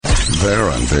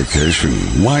They're on vacation.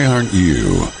 Why aren't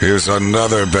you? Here's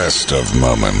another best of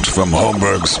moment from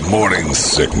Holmberg's Morning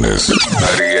Sickness.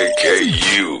 98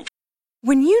 KU.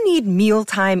 When you need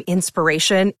mealtime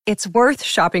inspiration, it's worth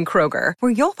shopping Kroger,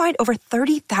 where you'll find over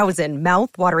 30,000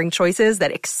 mouth-watering choices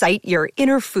that excite your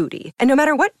inner foodie. And no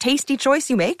matter what tasty choice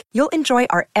you make, you'll enjoy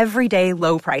our everyday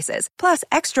low prices, plus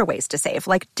extra ways to save,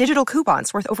 like digital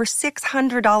coupons worth over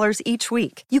 $600 each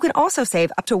week. You can also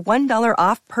save up to $1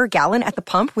 off per gallon at the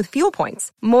pump with fuel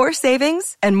points. More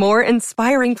savings and more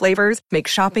inspiring flavors make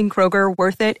shopping Kroger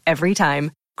worth it every time.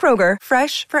 Kroger,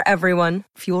 fresh for everyone.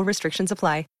 Fuel restrictions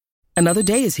apply. Another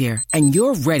day is here, and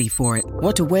you're ready for it.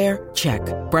 What to wear? Check.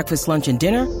 Breakfast, lunch, and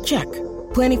dinner? Check.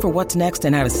 Planning for what's next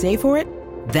and how to save for it?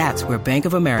 That's where Bank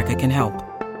of America can help.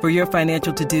 For your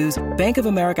financial to-dos, Bank of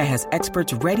America has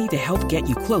experts ready to help get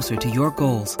you closer to your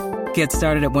goals. Get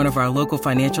started at one of our local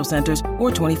financial centers or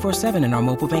 24/7 in our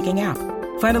mobile banking app.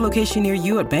 Find a location near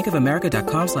you at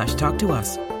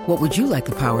bankofamerica.com/talktous. What would you like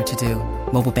the power to do?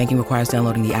 Mobile banking requires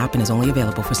downloading the app and is only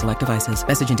available for select devices.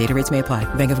 Message and data rates may apply.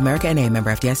 Bank of America N.A.,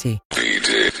 member FDIC.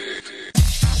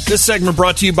 This segment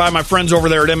brought to you by my friends over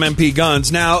there at MMP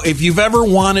Guns. Now, if you've ever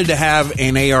wanted to have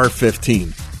an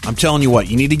AR-15, I'm telling you what,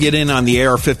 you need to get in on the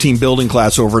AR-15 building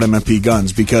class over at MMP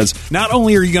Guns, because not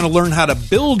only are you going to learn how to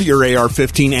build your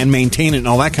AR-15 and maintain it and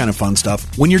all that kind of fun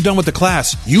stuff, when you're done with the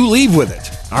class, you leave with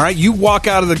it. All right? You walk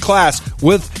out of the class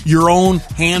with your own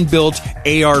hand-built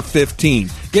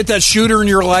AR-15. Get that shooter in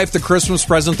your life, the Christmas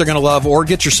present they're going to love, or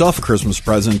get yourself a Christmas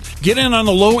present. Get in on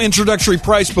the low introductory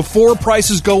price before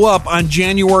prices go up on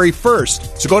January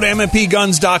 1st. So go to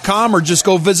MMPguns.com or just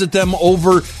go visit them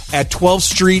over at 12th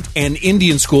Street and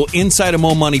Indian School inside of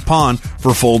Mo Money Pond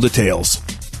for full details.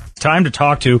 Time to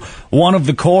talk to one of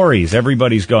the Coreys.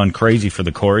 Everybody's gone crazy for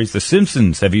the Coreys. The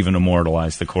Simpsons have even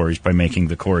immortalized the Coreys by making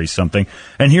the Coreys something.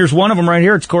 And here's one of them right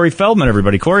here. It's Corey Feldman,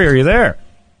 everybody. Corey, are you there?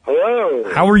 Hello.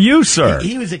 How are you, sir?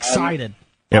 He was excited.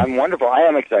 I'm wonderful. I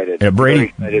am excited. Yeah, Brady, very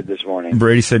excited this morning.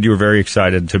 Brady said you were very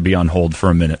excited to be on hold for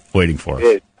a minute waiting for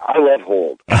us. I love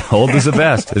hold. Hold is the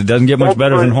best. It doesn't get much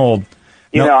better than hold.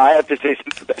 You know, I have to say some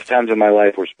of the best times of my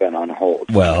life were spent on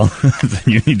hold. Well,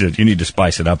 you need to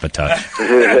spice it up a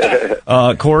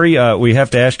touch. Corey, we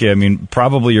have to ask you, I mean,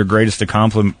 probably your greatest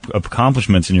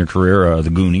accomplishments in your career are the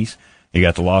Goonies. You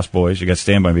got the Lost Boys, you got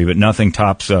Stand By Me, but nothing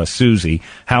tops Susie.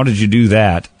 How did you do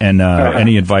that? And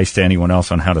any advice to anyone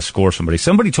else on how to score somebody?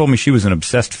 Somebody told me she was an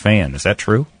obsessed fan. Is that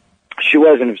true? She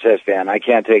was an obsessed fan. I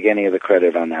can't take any of the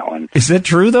credit on that one. Is that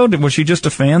true, though? Was she just a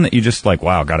fan that you just like,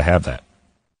 wow, got to have that?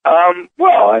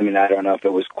 Well, I mean, I don't know if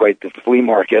it was quite the flea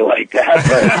market like that,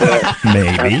 but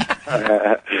maybe.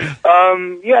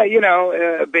 Yeah, you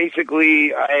know, basically,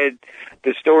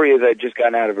 the story is I'd just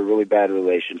gotten out of a really bad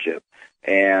relationship,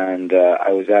 and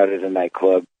I was out at a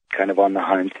nightclub, kind of on the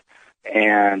hunt,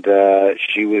 and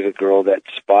she was a girl that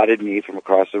spotted me from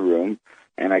across the room,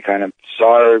 and I kind of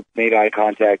saw her, made eye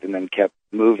contact, and then kept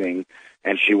moving,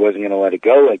 and she wasn't going to let it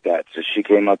go like that, so she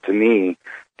came up to me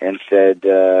and said,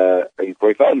 "Are you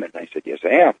Corey Feldman?" I said, "Yes, I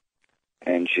am."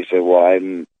 And she said, "Well,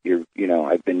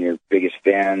 I've been your biggest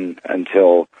fan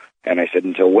until," and I said,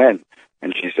 "Until when?"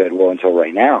 And she said, "Well, until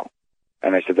right now."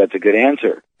 And I said, "That's a good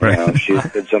answer." Right. You know, she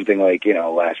said something like,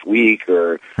 last week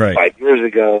or right. 5 years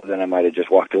ago, then I might have just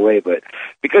walked away. But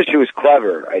because she was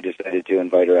clever, I decided to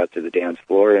invite her out to the dance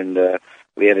floor, and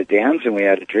we had a dance and we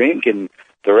had a drink, and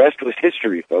the rest was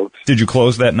history, folks. Did you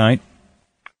close that night?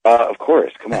 Of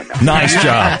course. Come on now. Nice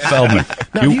job, Feldman.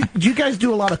 Now, do you guys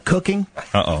do a lot of cooking?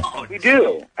 Uh-oh. We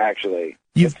do, actually.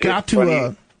 You've got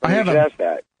to.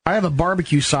 I have a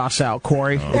barbecue sauce out,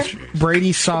 Corey. It's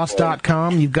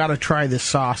BradySauce.com. You've got to try this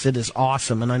sauce. It is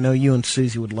awesome, and I know you and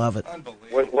Susie would love it.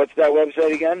 What's that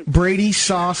website again?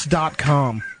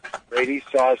 BradySauce.com.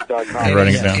 BradySauce.com. I'm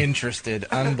writing it down. Interested.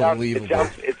 Unbelievable.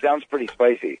 It sounds pretty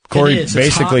spicy. Corey, It is.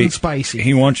 basically, it's hot and spicy.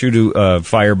 he wants you to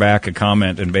fire back a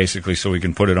comment, and basically, so he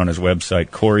can put it on his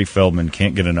website. Corey Feldman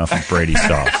can't get enough of Brady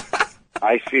sauce.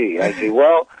 I see.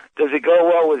 Well, does it go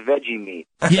well with veggie meat?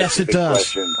 Yes, it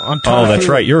does. Oh, that's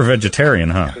right. You're a vegetarian,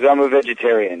 huh? Because I'm a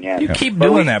vegetarian, yeah. You keep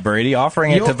doing that, Brady,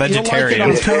 offering it to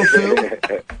vegetarians. You'll like it on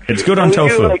tofu. It's good on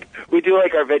tofu. We do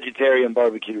like our vegetarian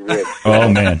barbecue ribs. Oh,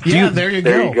 man. There you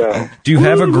go. Do you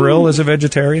have a grill as a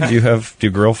vegetarian? Do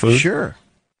you grill food? Sure.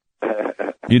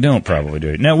 You don't probably do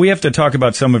it. Now, we have to talk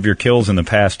about some of your kills in the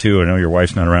past, too. I know your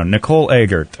wife's not around. Nicole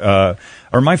Eggert. Are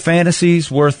my fantasies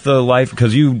worth the life?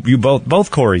 Because you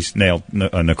both Coreys nailed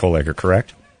Nicole Eggert,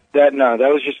 correct? That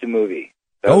was just a movie.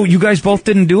 You guys both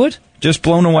didn't do it? Just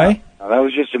blown away? No, that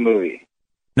was just a movie.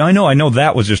 No, I know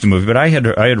that was just a movie, but I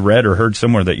had read or heard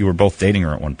somewhere that you were both dating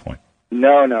her at one point.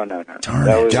 No. Darn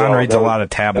it. John reads a lot of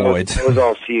tabloids. That was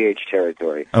all CH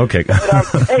territory. Okay. But,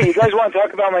 hey, you guys want to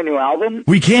talk about my new album?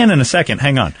 We can in a second.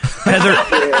 Hang on.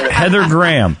 Heather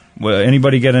Graham.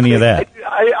 Anybody get any of that?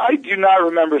 I do not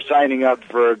remember signing up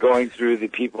for going through the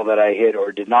people that I hit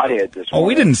or did not hit this morning. Oh,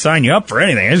 we didn't sign you up for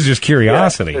anything. It's just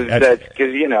curiosity. Because,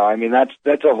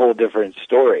 that's a whole different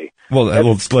story. Well,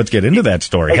 let's get into that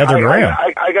story. Heather Graham.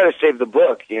 I got to save the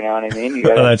book, you know what I mean? You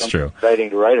gotta that's have true. something exciting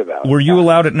to write about. Were you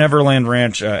allowed at Neverland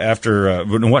Ranch after,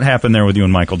 what happened there with you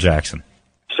and Michael Jackson?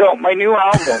 So my new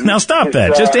album. Now stop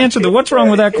that. Just answer what's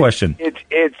wrong with that question?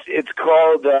 It's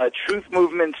called Truth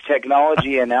Movement's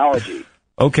Technology Analogy.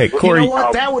 Okay, Corey. You know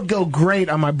what? That would go great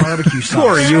on my barbecue sauce.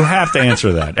 Corey, you have to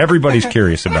answer that. Everybody's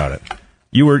curious about it.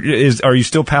 Are you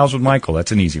still pals with Michael?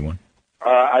 That's an easy one.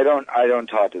 I don't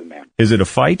talk to the man. Is it a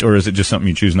fight, or is it just something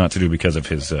you choose not to do because of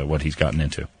his what he's gotten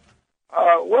into?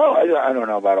 Well, I don't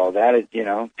know about all that.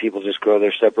 People just grow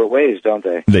their separate ways, don't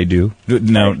they? They do.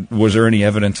 Now, was there any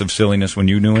evidence of silliness when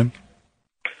you knew him?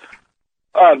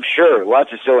 Sure,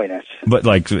 lots of silliness. But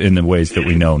like in the ways that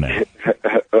we know now.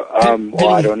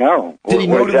 I don't know. Did he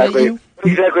motivate you?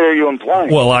 What exactly are you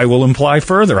implying? Well, I will imply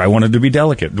further. I wanted to be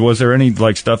delicate. Was there any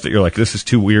like stuff that you're like, this is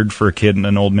too weird for a kid and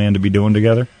an old man to be doing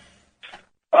together?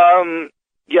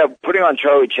 Yeah, putting on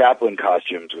Charlie Chaplin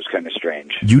costumes was kind of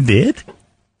strange. You did?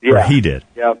 Yeah. Or he did?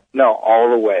 Yeah. No, all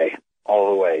the way.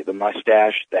 The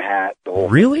mustache, the hat, the whole.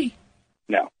 Really?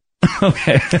 No.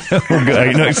 Okay.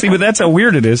 See, but that's how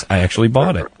weird it is. I actually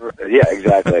bought it. Yeah,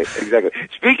 exactly.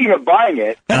 Speaking of buying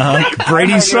it,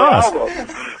 Brady's sauce, album,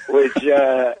 which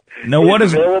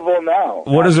is available now.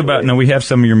 What is about? No, we have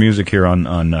some of your music here on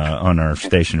our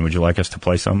station. Would you like us to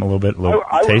play some a little bit?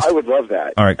 Taste? I would love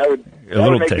that. All right, that would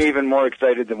make taste. me even more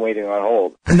excited than waiting on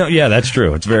hold. No, yeah, that's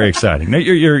true. It's very exciting. No,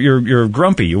 you're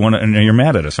grumpy. You're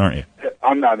mad at us, aren't you?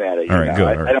 I'm not mad at you. All right,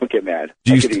 good. I don't get mad.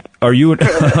 Are you?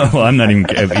 Well, I'm not even.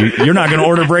 You're not going to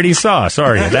order Brady's sauce,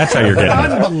 are you? That's how you're getting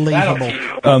it. Unbelievable.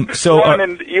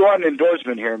 You want an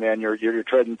endorsement here, man? You're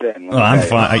treading thin. Well, I'm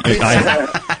fine.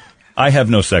 I have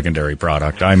no secondary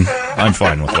product. I'm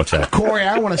fine with what's happening. Corey,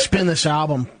 I want to spin this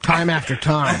album time after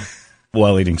time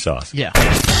while eating sauce. Yeah.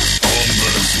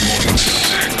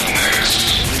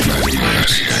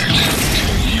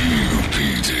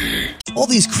 All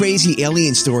these crazy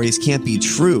alien stories can't be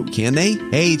true, can they?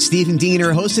 Hey, it's Stephen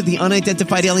Diener, host of the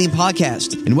Unidentified Alien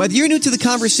Podcast. And whether you're new to the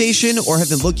conversation or have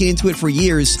been looking into it for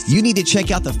years, you need to check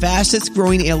out the fastest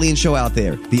growing alien show out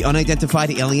there, the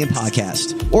Unidentified Alien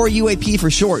Podcast, or UAP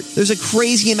for short. There's a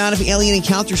crazy amount of alien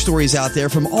encounter stories out there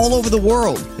from all over the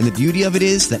world. And the beauty of it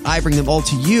is that I bring them all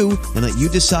to you and let you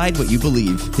decide what you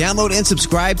believe. Download and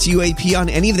subscribe to UAP on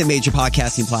any of the major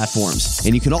podcasting platforms.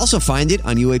 And you can also find it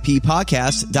on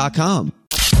UAPpodcast.com.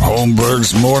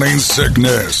 Holmberg's Morning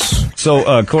Sickness.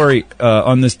 So, Corey,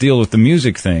 on this deal with the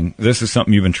music thing, this is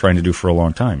something you've been trying to do for a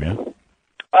long time, yeah?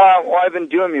 Well, I've been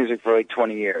doing music for like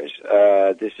 20 years.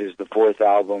 This is the fourth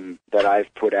album that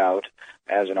I've put out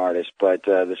as an artist, but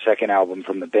the second album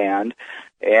from the band.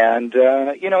 And,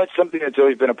 it's something that's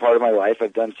always been a part of my life.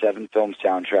 I've done 7 film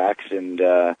soundtracks, and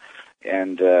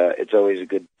it's always a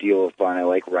good deal of fun. I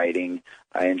like writing.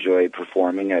 I enjoy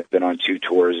performing. I've been on 2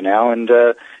 tours now, and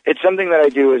it's something that I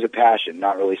do as a passion,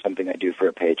 not really something I do for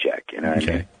a paycheck. You know what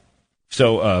I mean?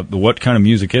 So, what kind of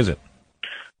music is it?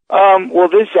 Well,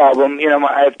 this album,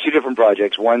 I have 2 different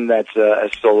projects. One that's a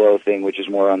solo thing, which is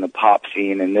more on the pop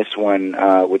scene, and this one,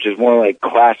 which is more like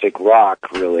classic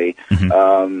rock, really.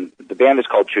 Mm-hmm. The band is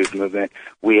called Truth Movement.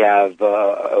 We have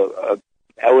a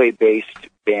LA-based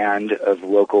band of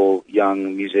local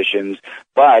young musicians,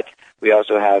 but we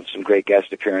also have some great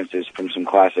guest appearances from some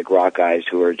classic rock guys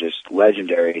who are just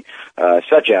legendary,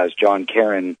 such as John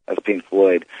Caron of Pink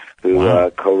Floyd, who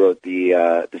co-wrote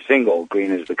the single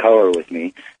 "Green Is the Color" with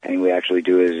me, and we actually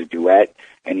do it as a duet.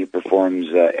 And he performs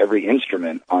every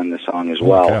instrument on the song as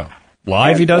well. Okay.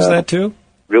 Live, he does that too.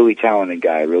 Really talented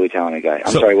guy.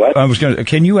 I'm sorry, what?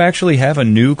 Can you actually have a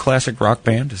new classic rock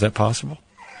band? Is that possible?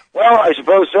 Well, I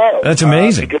suppose so. That's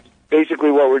amazing. Because basically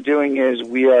what we're doing is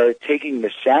we are taking the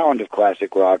sound of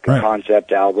classic rock, the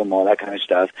concept album, all that kind of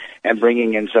stuff, and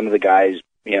bringing in some of the guys,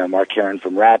 Mark Caron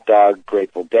from Rat Dog,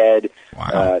 Grateful Dead,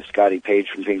 Scotty Page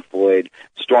from Pink Floyd,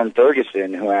 Storm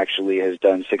Thurgeson, who actually has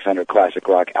done 600 classic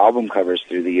rock album covers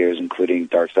through the years, including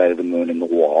Dark Side of the Moon and The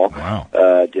Wall,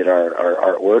 did our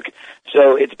artwork.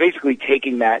 So it's basically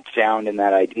taking that sound and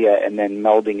that idea and then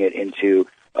melding it into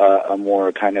a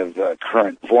more kind of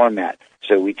current format.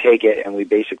 So we take it and we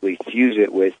basically fuse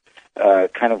it with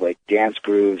kind of like dance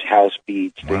grooves, house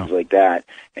beats, things like that,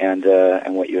 and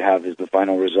what you have is the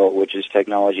final result, which is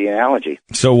Technology Analogy.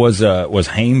 So was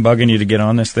Haim bugging you to get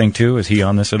on this thing too? Is he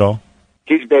on this at all?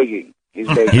 He's begging.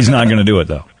 He's not going to do it,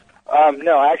 though.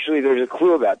 No, actually, there's a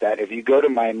clue about that. If you go to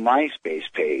my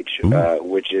MySpace page,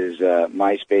 which is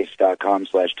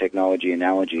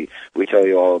myspace.com/technologyanalogy, we tell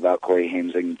you all about Corey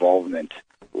Haim's involvement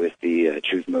with the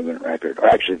Truth Movement record, or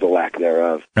actually the lack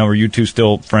thereof. Now, are you two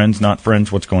still friends, not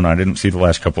friends? What's going on? I didn't see the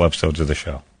last couple episodes of the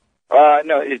show.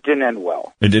 No, it didn't end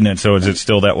well. It didn't end. So is it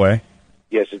still that way?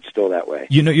 Yes, it's still that way.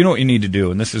 You know what you need to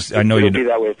do, and this is, I know It'll you be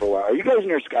that way for a while. Are you guys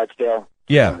near Scottsdale?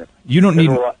 Yeah. You don't need...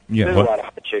 There's a lot of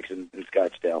hot chicks in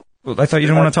Scottsdale. Well, I thought you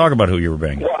didn't want to talk about who you were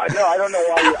banging. Well, no, I don't know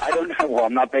why. I don't know. Well,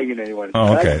 I'm not banging anyone in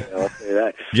Scottsdale. Okay. I'll say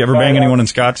that. Did you ever bang anyone in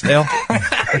Scottsdale?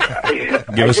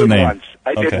 Give us a name.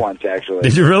 I did once, actually.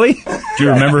 Did you really? Do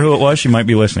you remember who it was? She might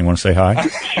be listening. Want to say hi?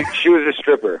 She was a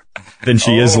stripper. Then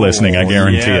she is listening, I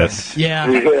guarantee it. Yeah.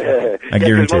 I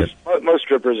guarantee it. Most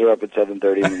strippers are up at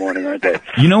 7:30 in the morning, aren't they?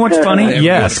 You know what's funny?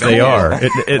 Yes, they are.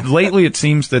 Lately, it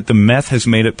seems that the meth has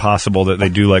made it possible that they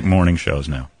do like morning shows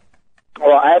now.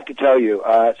 Well, I have to tell you,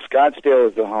 Scottsdale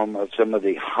is the home of some of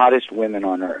the hottest women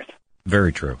on earth.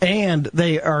 Very true. And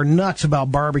they are nuts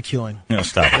about barbecuing. No,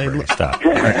 stop. Stop.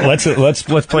 Right, let's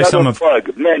play some of...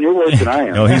 Plug. Man, you're worse than I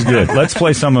am. No, he's good. Let's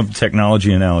play some of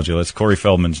Technology Analogy. Let's Corey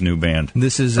Feldman's new band.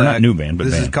 This is not new band, but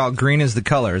this band. is called Green is the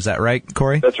Color. Is that right,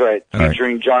 Corey? That's right. All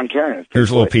Featuring John Karen.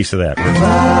 Here's a little piece of that.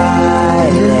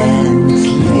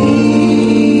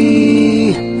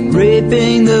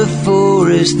 Raping the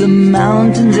forest, the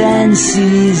mountains and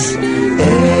seas,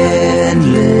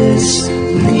 endlessly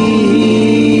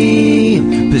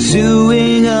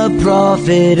pursuing a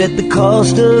profit at the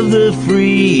cost of the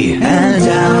free. And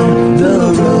down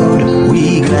the road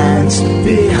we glance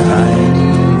behind,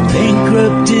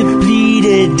 bankrupt,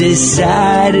 depleted,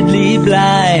 decidedly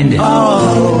blind.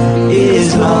 All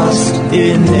is lost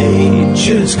in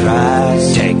nature's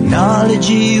cries.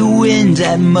 Technology wins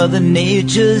at Mother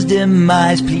Nature's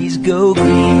demise. Please go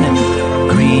green,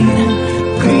 green,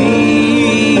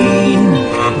 green.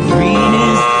 Green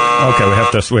is... Okay,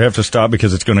 we have to stop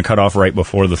because it's going to cut off right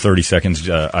before the 30 seconds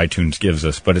iTunes gives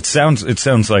us. But it sounds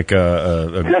like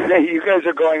You guys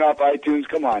are going off iTunes.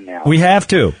 Come on now. We have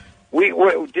to.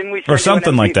 Didn't we? Or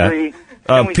something like that.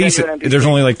 There's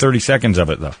only like 30 seconds of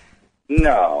it though.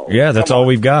 No. Yeah, that's all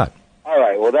we've got. All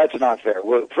right, well, that's not fair.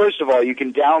 Well, first of all, you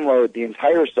can download the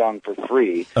entire song for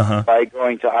free by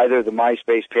going to either the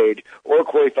MySpace page or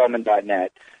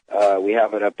CoreyFeldman.net. We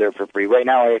have it up there for free. Right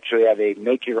now, I actually have a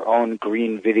make-your-own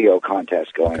green video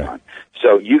contest going on.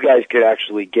 So you guys could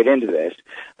actually get into this.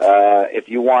 If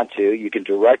you want to, you can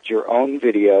direct your own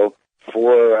video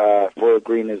for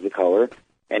Green is the Color,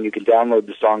 and you can download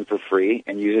the song for free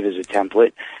and use it as a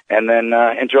template, and then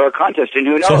enter our contest. And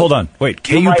who knows? So hold on, wait.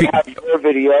 You might have your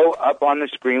video up on the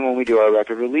screen when we do our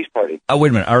record release party. Oh, wait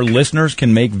a minute. Our listeners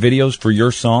can make videos for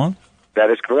your song? That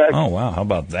is correct. Oh, wow. How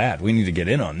about that? We need to get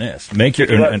in on this. Pick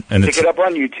it up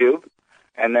on YouTube,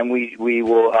 and then we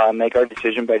will make our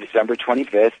decision by December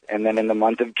 25th, and then in the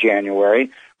month of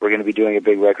January, we're going to be doing a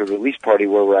big record release party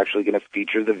where we're actually going to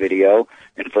feature the video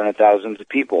in front of thousands of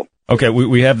people. Okay,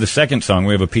 we have the second song.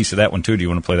 We have a piece of that one, too. Do you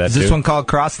want to play that, too? Is this one called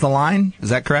Cross the Line? Is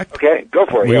that correct? Okay, go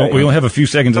for it. We only have a few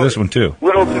seconds of this one, too.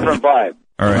 Little different vibe.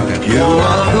 All right. You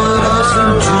put us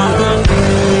into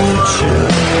the future.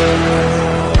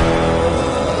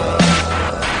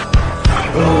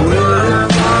 Away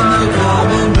from the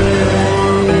common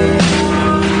rain.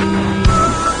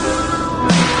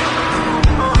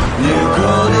 You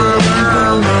call it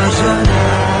information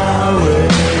highway.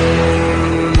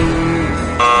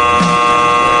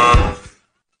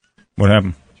 What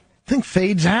happened? Thing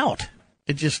fades out.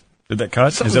 It just... Did that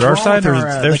cut? Is it our side or is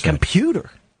it their side? The computer.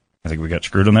 I think we got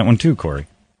screwed on that one too, Corey.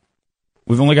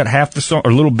 We've only got half the song,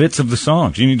 or little bits of the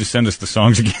songs. You need to send us the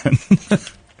songs again.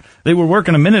 They were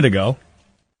working a minute ago.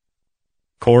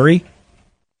 Corey?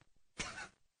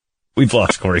 We've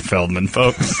lost Corey Feldman,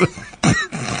 folks.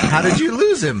 How did you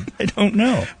lose him? I don't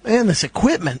know. Man, this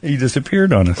equipment. He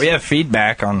disappeared on us. We have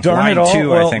feedback on line 2.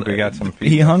 Well, I think we got some feedback.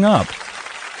 He hung up.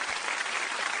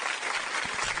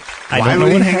 Why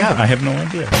would he hang up? I have no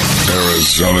idea.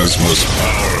 Arizona's most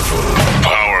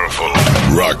powerful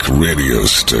rock radio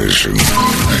station. 98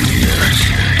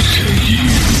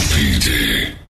 KUPD.